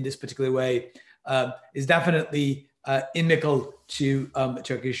side in this particular way is definitely inimical to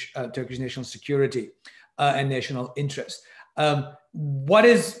Turkish national security and national interest. What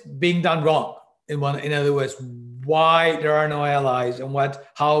is being done wrong? In other words, why there are no allies, and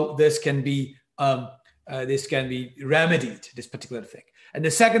how this can be remedied, this particular thing. And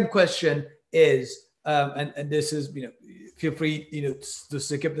the second question is, and this is, feel free, to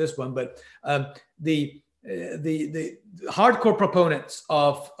skip this one, but the hardcore proponents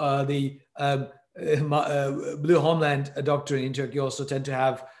of the Blue Homeland doctrine in Turkey also tend to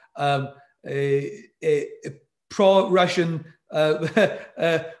have a pro-Russian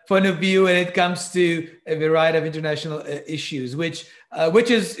point of view when it comes to a variety of international issues, which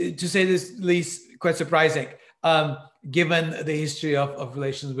is, to say the least, quite surprising, given the history of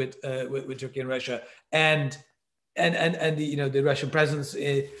relations with Turkey and Russia, and the Russian presence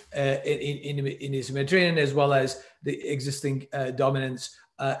in the Mediterranean, as well as the existing dominance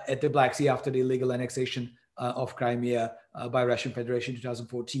at the Black Sea after the illegal annexation of Crimea by Russian Federation in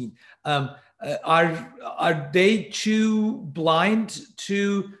 2014. Are they too blind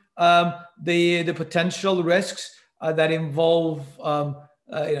to the potential risks that involve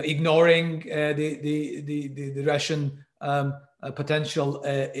ignoring the Russian potential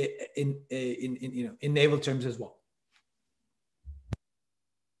in naval terms as well?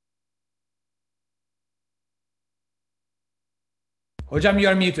 Hocam, you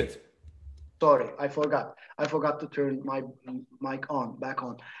are muted. Sorry, I forgot to turn my mic back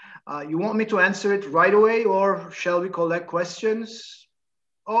on. You want me to answer it right away, or shall we collect questions?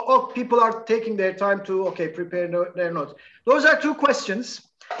 Oh, people are taking their time to, prepare their notes. Those are two questions,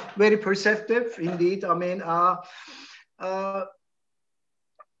 very perceptive indeed. I mean,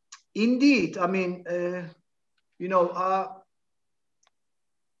 indeed, I mean,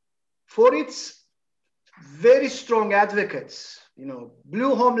 for its very strong advocates,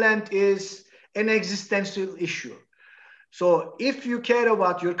 Blue Homeland is an existential issue. So if you care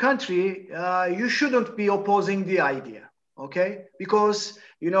about your country, you shouldn't be opposing the idea, okay? Because,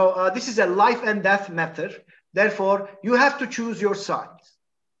 this is a life and death matter. Therefore, you have to choose your side.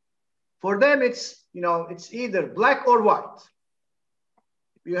 For them, it's either black or white.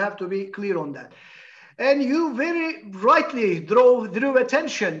 You have to be clear on that. And you very rightly drew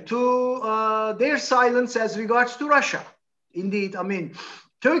attention to their silence as regards to Russia. Indeed, I mean,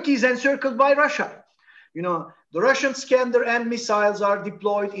 Turkey is encircled by Russia. The Russian Skander and missiles are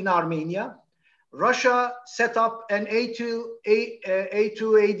deployed in Armenia. Russia set up an A2AD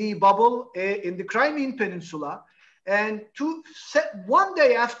bubble in the Crimean Peninsula. And one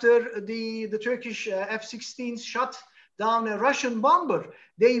day after the Turkish F-16s shot down a Russian bomber,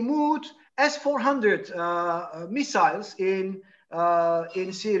 they moved S-400 missiles in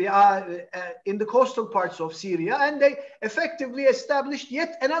Syria, in the coastal parts of Syria, and they effectively established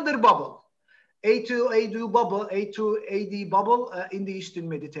yet another bubble, A2AD bubble in the Eastern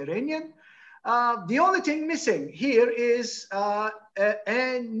Mediterranean. The only thing missing here is a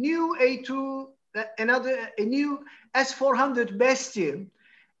new S-400 Bastion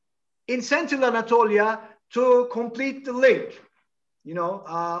in Central Anatolia to complete the link.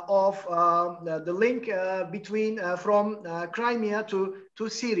 The link between from Crimea to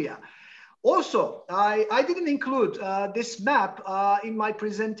Syria. Also, I didn't include this map in my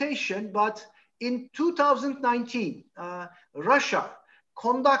presentation, but in 2019, Russia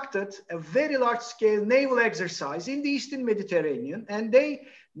conducted a very large-scale naval exercise in the Eastern Mediterranean, and they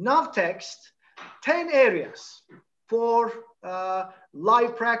nav-taxed 10 areas for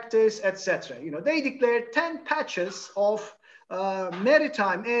live practice, etc. They declared 10 patches of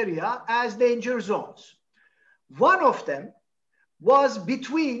maritime area as danger zones. One of them was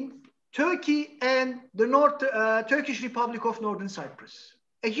between Turkey and the Turkish Republic of Northern Cyprus,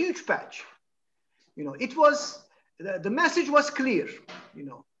 a huge patch. It was, the message was clear.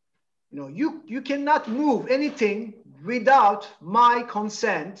 You cannot move anything without my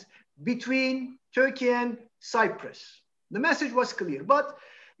consent between Turkey and Cyprus. The message was clear, but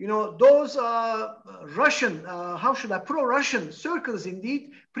those Russian, pro-Russian circles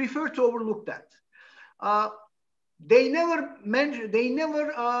indeed prefer to overlook that. They never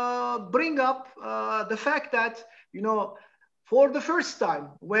bring up the fact that, for the first time,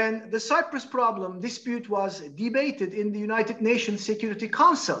 when the Cyprus problem dispute was debated in the United Nations Security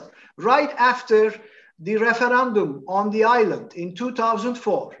Council, right after the referendum on the island in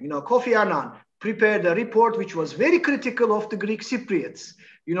 2004, Kofi Annan prepared a report which was very critical of the Greek Cypriots,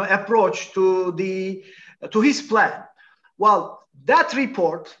 approach to his plan. Well, that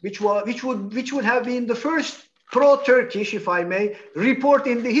report, which would have been the first pro-Turkish, if I may, report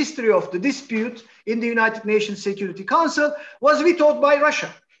in the history of the dispute in the United Nations Security Council, was vetoed by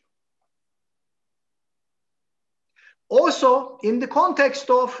Russia. Also, in the context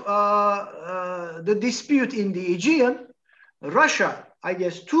of the dispute in the Aegean, Russia, I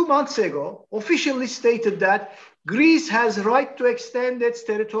guess 2 months ago, officially stated that Greece has right to extend its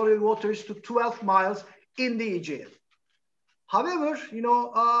territorial waters to 12 miles in the Aegean. However,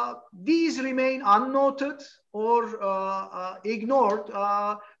 these remain unnoted or ignored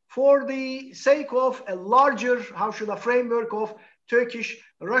for the sake of a larger, framework of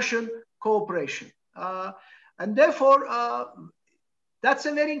Turkish-Russian cooperation. And therefore, that's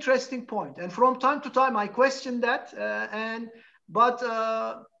a very interesting point. And from time to time, I question that. But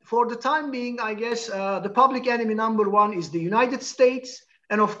for the time being, I guess the public enemy number one is the United States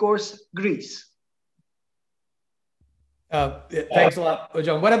and, of course, Greece. Thanks a lot,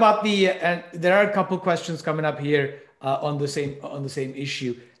 John. What about and there are a couple of questions coming up here on the same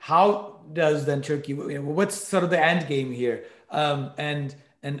issue. How does then Turkey? What's sort of the end game here? And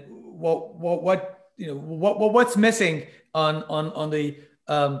what's missing on the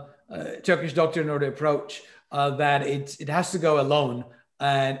Turkish doctrine or the approach that it has to go alone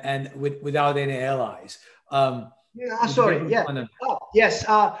and without any allies? Yes.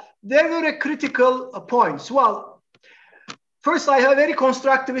 There were critical points. Well. First, I have a very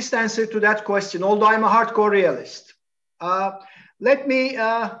constructivist answer to that question, although I'm a hardcore realist. Let me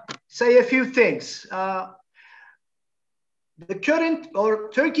say a few things. The current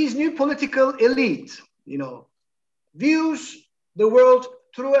or Turkey's new political elite, views the world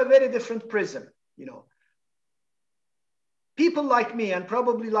through a very different prism. People like me and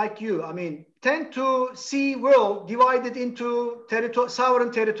probably like you, tend to see world divided into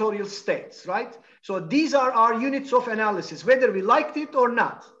sovereign territorial states, right? So these are our units of analysis, whether we liked it or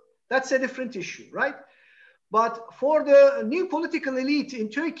not. That's a different issue, right? But for the new political elite in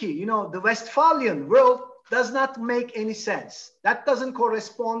Turkey, the Westphalian world does not make any sense. That doesn't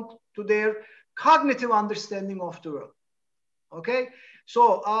correspond to their cognitive understanding of the world, okay?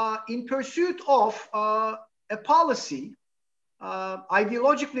 So in pursuit of a policy,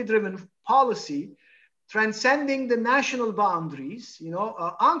 ideologically driven policy, transcending the national boundaries,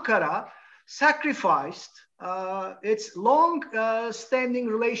 Ankara sacrificed its long-standing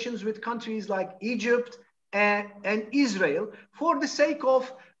relations with countries like Egypt and Israel for the sake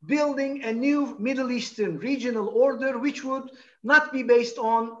of building a new Middle Eastern regional order, which would not be based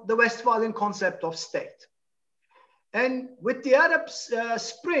on the Westphalian concept of state. And with the Arab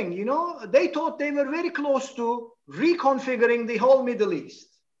Spring, they thought they were very close to reconfiguring the whole Middle East.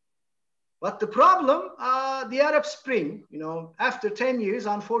 But the problem, the Arab Spring, after 10 years,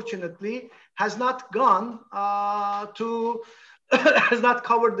 unfortunately, has not gone has not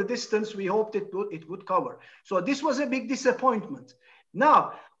covered the distance we hoped it would cover. So this was a big disappointment.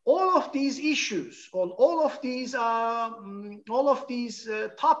 Now, all of these issues, all of these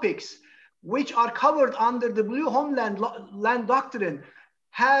topics, which are covered under the Blue Homeland land doctrine,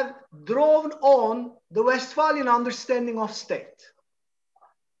 have drawn on the Westphalian understanding of state.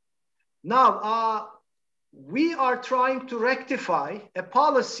 Now, we are trying to rectify a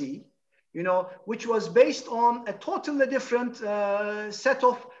policy, which was based on a totally different set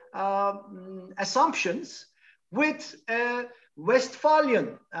of assumptions with a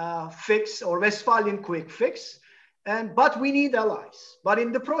Westphalian fix or Westphalian quick fix. But we need allies. But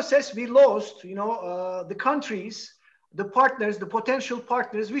in the process, we lost, the countries, the partners, the potential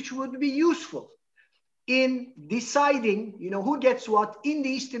partners, which would be useful in deciding, who gets what in the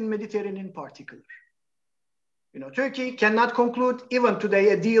Eastern Mediterranean in particular. Turkey cannot conclude even today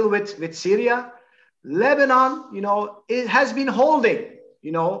a deal with Syria. Lebanon, it has been holding,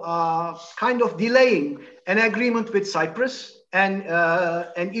 kind of delaying an agreement with Cyprus and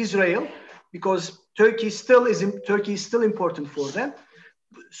Israel, because Turkey is still important for them.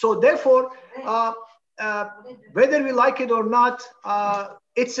 So therefore, whether we like it or not,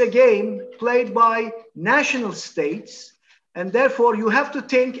 it's a game played by national states, and therefore you have to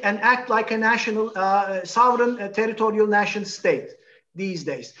think and act like a national, sovereign, territorial nation state these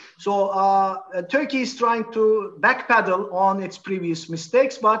days. So Turkey is trying to backpedal on its previous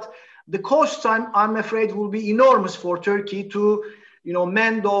mistakes, but the cost, I'm afraid, will be enormous for Turkey to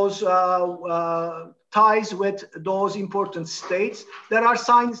mend those ties with those important states. There are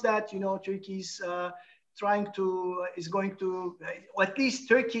signs that Turkey's is going to, or at least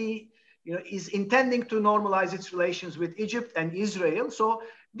Turkey is intending to normalize its relations with Egypt and Israel. So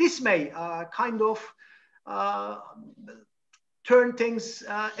this may kind of turn things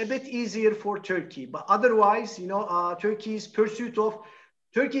a bit easier for Turkey. But otherwise, Turkey's pursuit of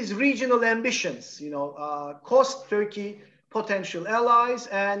Turkey's regional ambitions, cost Turkey potential allies.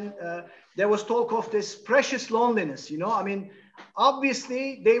 And there was talk of this precious loneliness, I mean,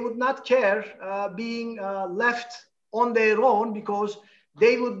 obviously they would not care being left on their own, because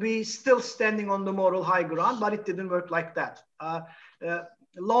they would be still standing on the moral high ground, but it didn't work like that.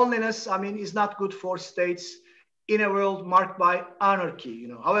 Loneliness, I mean, is not good for states in a world marked by anarchy,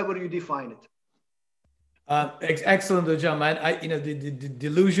 however you define it. Excellent, Hocam. And the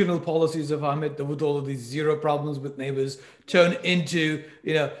delusional policies of Ahmet Davutoğlu, these zero problems with neighbors, turn into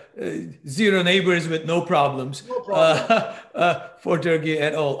zero neighbors with no problems, for Turkey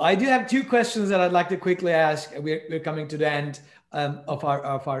at all. I do have two questions that I'd like to quickly ask. We're coming to the end of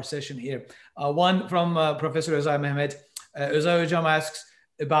our session here. One from Professor Özay Mehmet. Özay Hocam asks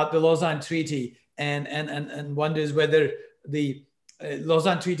about the Lausanne Treaty and wonders whether the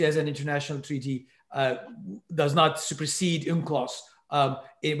Lausanne Treaty as an international treaty does not supersede UNCLOS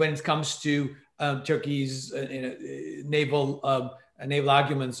when it comes to Turkey's naval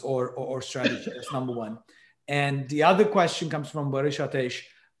arguments or strategy. That's number one. And the other question comes from Barış Ateş,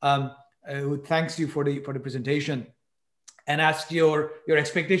 who thanks you for the presentation and asks your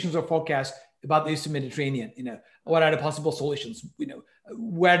expectations or forecasts about the Eastern Mediterranean. What are the possible solutions?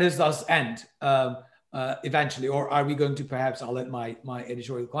 Where does this end? Eventually, or are we going to, perhaps I'll let my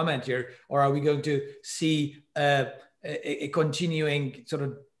editorial comment here, or are we going to see a continuing sort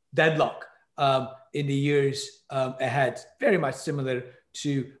of deadlock in the years ahead, very much similar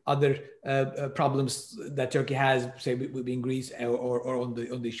to other problems that Turkey has, say, within Greece or on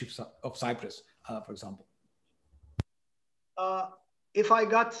the issue of Cyprus, for example? If I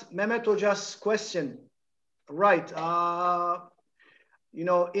got Mehmet Hoca's question right,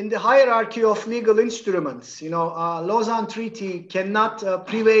 in the hierarchy of legal instruments, Lausanne Treaty cannot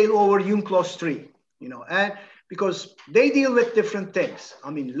prevail over UNCLOS III, and because they deal with different things. I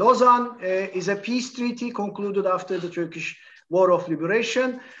mean, Lausanne is a peace treaty concluded after the Turkish War of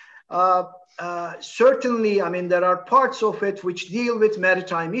Liberation. Certainly, I mean, there are parts of it which deal with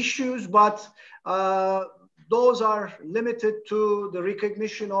maritime issues, but those are limited to the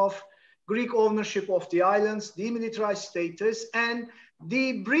recognition of Greek ownership of the islands, demilitarized status, and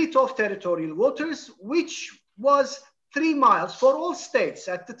the breadth of territorial waters, which was 3 miles for all states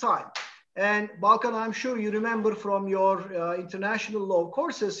at the time. And Balkan, I'm sure you remember from your international law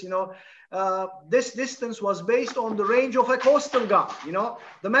courses, this distance was based on the range of a coastal gun.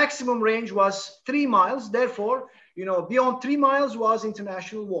 The maximum range was 3 miles. Therefore, beyond 3 miles was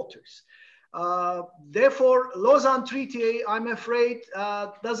international waters. Therefore, Lausanne Treaty, I'm afraid,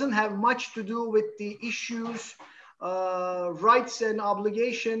 doesn't have much to do with the issues, rights and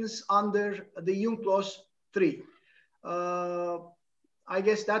obligations under the UNCLOS III. I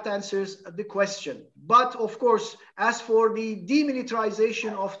guess that answers the question. But of course, as for the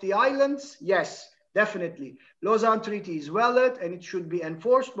demilitarization of the islands, yes, definitely. Lausanne Treaty is valid and it should be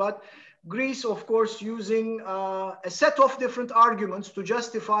enforced, but Greece, of course, using a set of different arguments to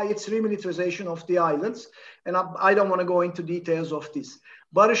justify its remilitarization of the islands. And I don't want to go into details of this.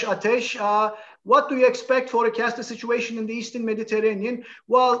 Barış Ateş, what do you expect forecast the situation in the Eastern Mediterranean?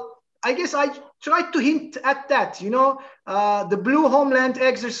 Well, I guess I tried to hint at that. The Blue Homeland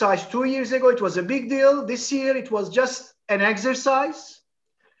exercise 2 years ago, it was a big deal. This year, it was just an exercise.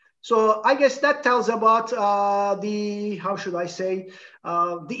 So I guess that tells about the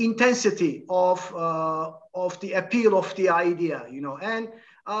intensity of the appeal of the idea, And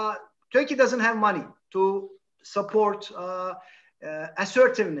Turkey doesn't have money to support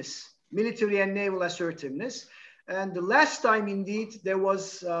assertiveness, military and naval assertiveness. And the last time, indeed, there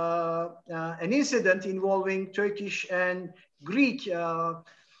was an incident involving Turkish and Greek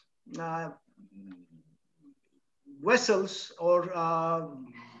vessels or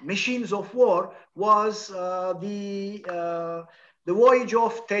machines of war was the voyage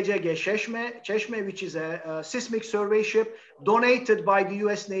of TCG Çeşme, which is a seismic survey ship donated by the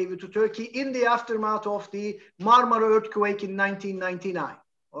US Navy to Turkey in the aftermath of the Marmara earthquake in 1999.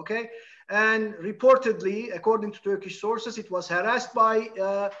 Okay. And reportedly, according to Turkish sources, it was harassed by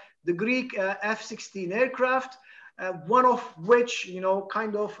the Greek F-16 aircraft, one of which,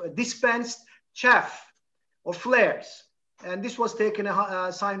 kind of dispensed chaff or flares. And this was taken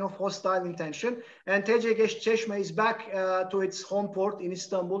a sign of hostile intention. And TCG Çeşme is back to its home port in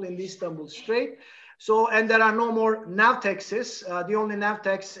Istanbul, in the Istanbul Strait. So, and there are no more NAVTEXs. The only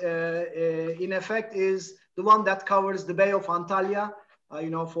NAVTEX in effect is the one that covers the Bay of Antalya,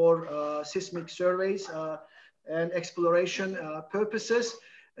 for seismic surveys and exploration purposes.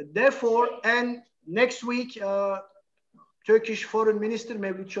 Therefore, and next week, Turkish Foreign Minister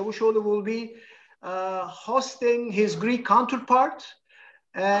Mevlut Çavuşoğlu will be hosting his Greek counterpart,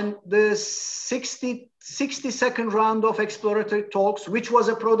 and the 62nd round of exploratory talks, which was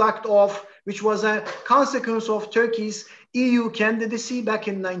a consequence of Turkey's EU candidacy back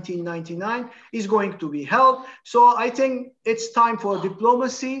in 1999, is going to be held. So I think it's time for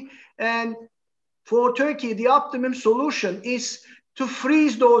diplomacy, and for Turkey, the optimum solution is to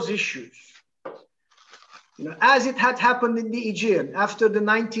freeze those issues. As it had happened in the Aegean after the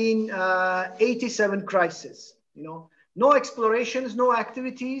 1987 crisis, no explorations, no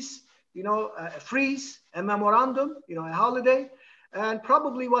activities, a freeze, a memorandum, a holiday. And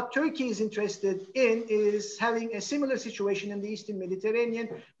probably what Turkey is interested in is having a similar situation in the Eastern Mediterranean,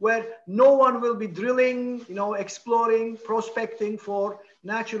 where no one will be drilling, exploring, prospecting for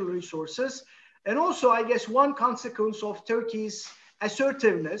natural resources. And also, I guess, one consequence of Turkey's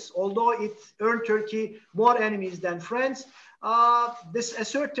assertiveness, although it earned Turkey more enemies than friends, this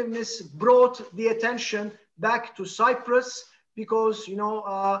assertiveness brought the attention back to Cyprus, because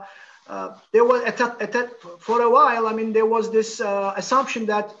there was for a while, there was this assumption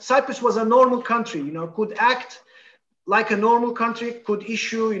that Cyprus was a normal country, could act like a normal country, could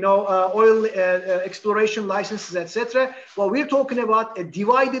issue oil exploration licenses, etc. Well, we're talking about a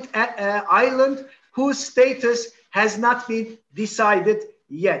divided island whose status has not been decided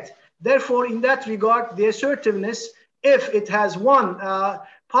yet. Therefore, in that regard, the assertiveness, if it has one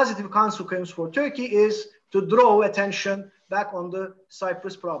positive consequence for Turkey, is to draw attention back on the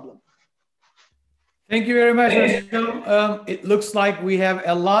Cyprus problem. Thank you very much, Hocam. It looks like we have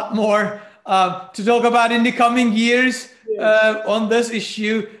a lot more to talk about in the coming years on this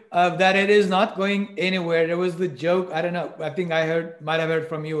issue, that it is not going anywhere. There was the joke, I don't know, I think might have heard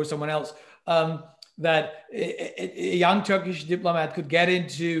from you or someone else, that a young Turkish diplomat could get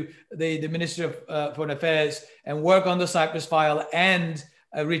into the Ministry of Foreign Affairs and work on the Cyprus file and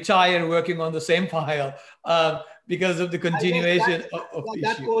retire working on the same file because of the continuation of the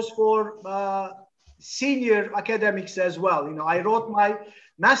that issue. Goes for senior academics as well. I wrote my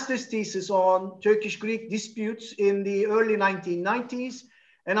master's thesis on Turkish-Greek disputes in the early 1990s,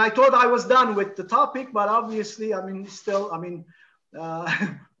 and I thought I was done with the topic, but obviously,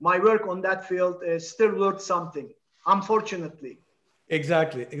 my work on that field is still worth something, unfortunately.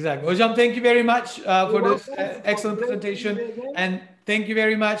 Exactly. Hocam, thank you very much for this excellent presentation. And thank you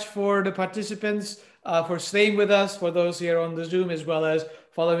very much for the participants for staying with us, for those here on the Zoom, as well as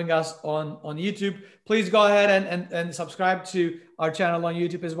following us on YouTube. Please go ahead and subscribe to our channel on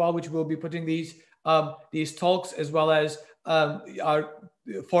YouTube as well, which will be putting these talks, as well as our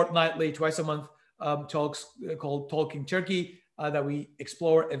fortnightly, twice a month talks called Talking Turkey, that we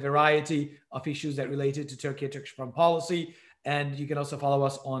explore a variety of issues that related to Turkey and Turkish foreign policy. And you can also follow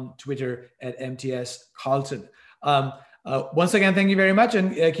us on Twitter at MTS Carleton. Once again, thank you very much,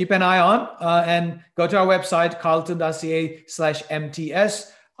 and keep an eye on and go to our website,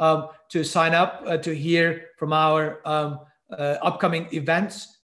 carleton.ca/MTS, to sign up to hear from our upcoming events